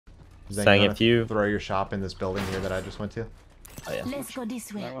Saying if you throw your shop in this building here that I just went to. Oh yeah. Let's go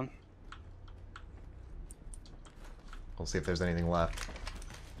this way. That one. We'll see if there's anything left.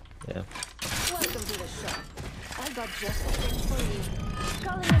 Yeah. Welcome to the shop. I got just the thing for you.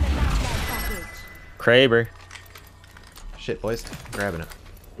 Calling in a last package. Kraber. Shit, boys. Grabbing it.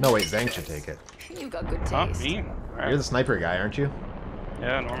 No, wait, Zhang should take it. You got good taste. Not me. You're the sniper guy, aren't you?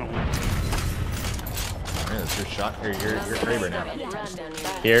 Yeah, normally. Yeah, that's your shot. Or you're Kraber now.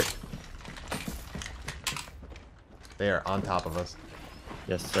 Here. They are on top of us.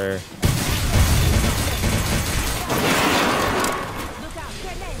 Yes, sir.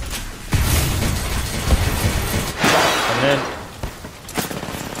 Coming in.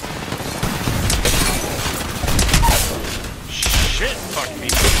 Shit, fuck me.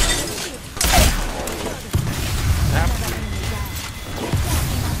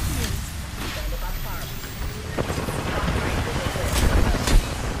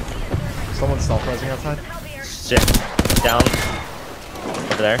 Someone's stealth-rising outside. Shit. Down.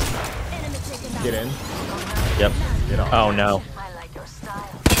 Over there. Get in. Yep. Get off. Oh no.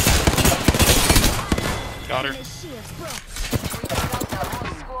 Got her.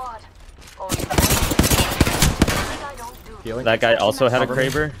 Healing. That guy also had a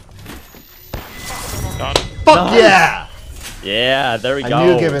Kraber. Got him. Fuck Nice. yeah! Yeah, there we go. I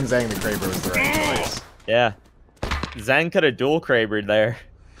knew giving Zhang the Kraber was the right choice. Yeah. Zhang could have dual Krabered there.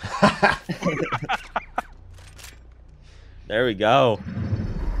 There we go.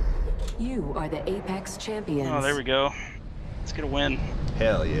 You are the Apex champions. Oh, there we go. Let's get a win.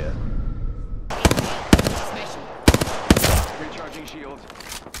 Hell yeah. Recharging shield.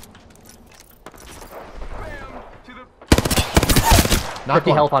 Knock 50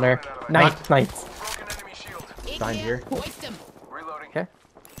 one. health on her. Nice, nice. Broken enemy shield. Behind here. Reloading. Okay.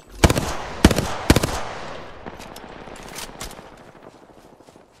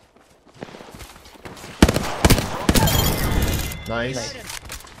 Nice.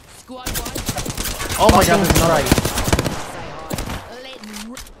 Squad one. Oh my god, there's another. Right.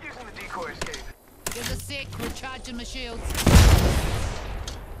 Using the decoy escape. There's a sick. Recharging my shields.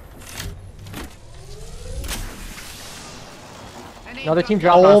 Another team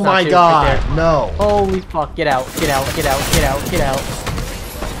dropped Oh off now, my too, god, right there. no. Holy fuck, get out, get out, get out, get out, get out.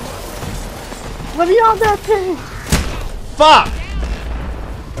 Let me on that thing! Fuck!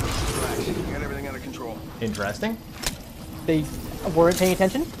 Got everything under control. Interesting. They weren't paying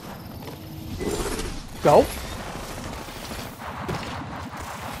attention. Go.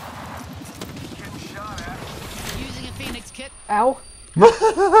 Getting shot at. Using a Phoenix kit. Ow.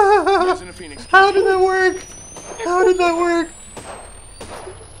 Using a Phoenix. How did that work? How did that work?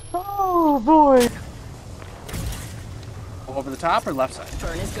 Oh boy. Over the top or left side?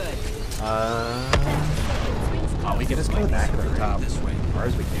 Burn is good. Oh, we can just go back to the top this way. As far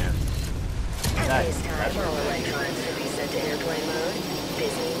as we can. Nice. Electrons to reset to airplane mode.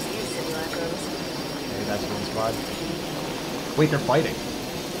 Business use simulacrums. Okay, that's one squad. Wait, they're fighting.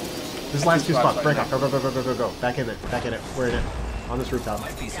 This last two spots. Break up. Go, go, go, go, go, go, go. Back in it. Back in it. We're in it. On this rooftop.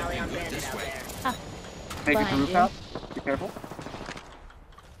 Make it to rooftop. Be careful.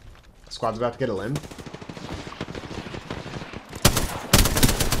 Squad's about to get a limb.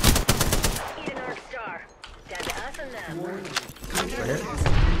 Right here.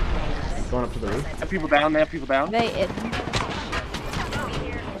 Going up to the roof. Have people down. They have people down. They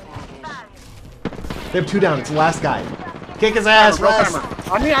have two down. It's the last guy. Kick his ass, Roll Russ.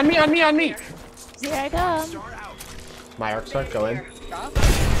 timer. On me, on me, on me, on me. Here I come. My arc start. Go in.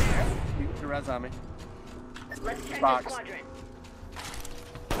 You res on me. Box.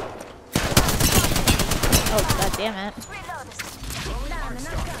 Oh, god damn it.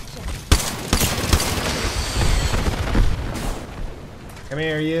 Come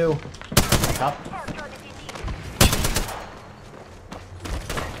here, you. Top.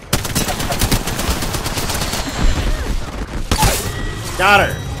 Got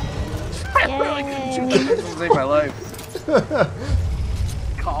her. Yay. Saved my life.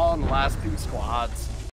 Calling the last two squads.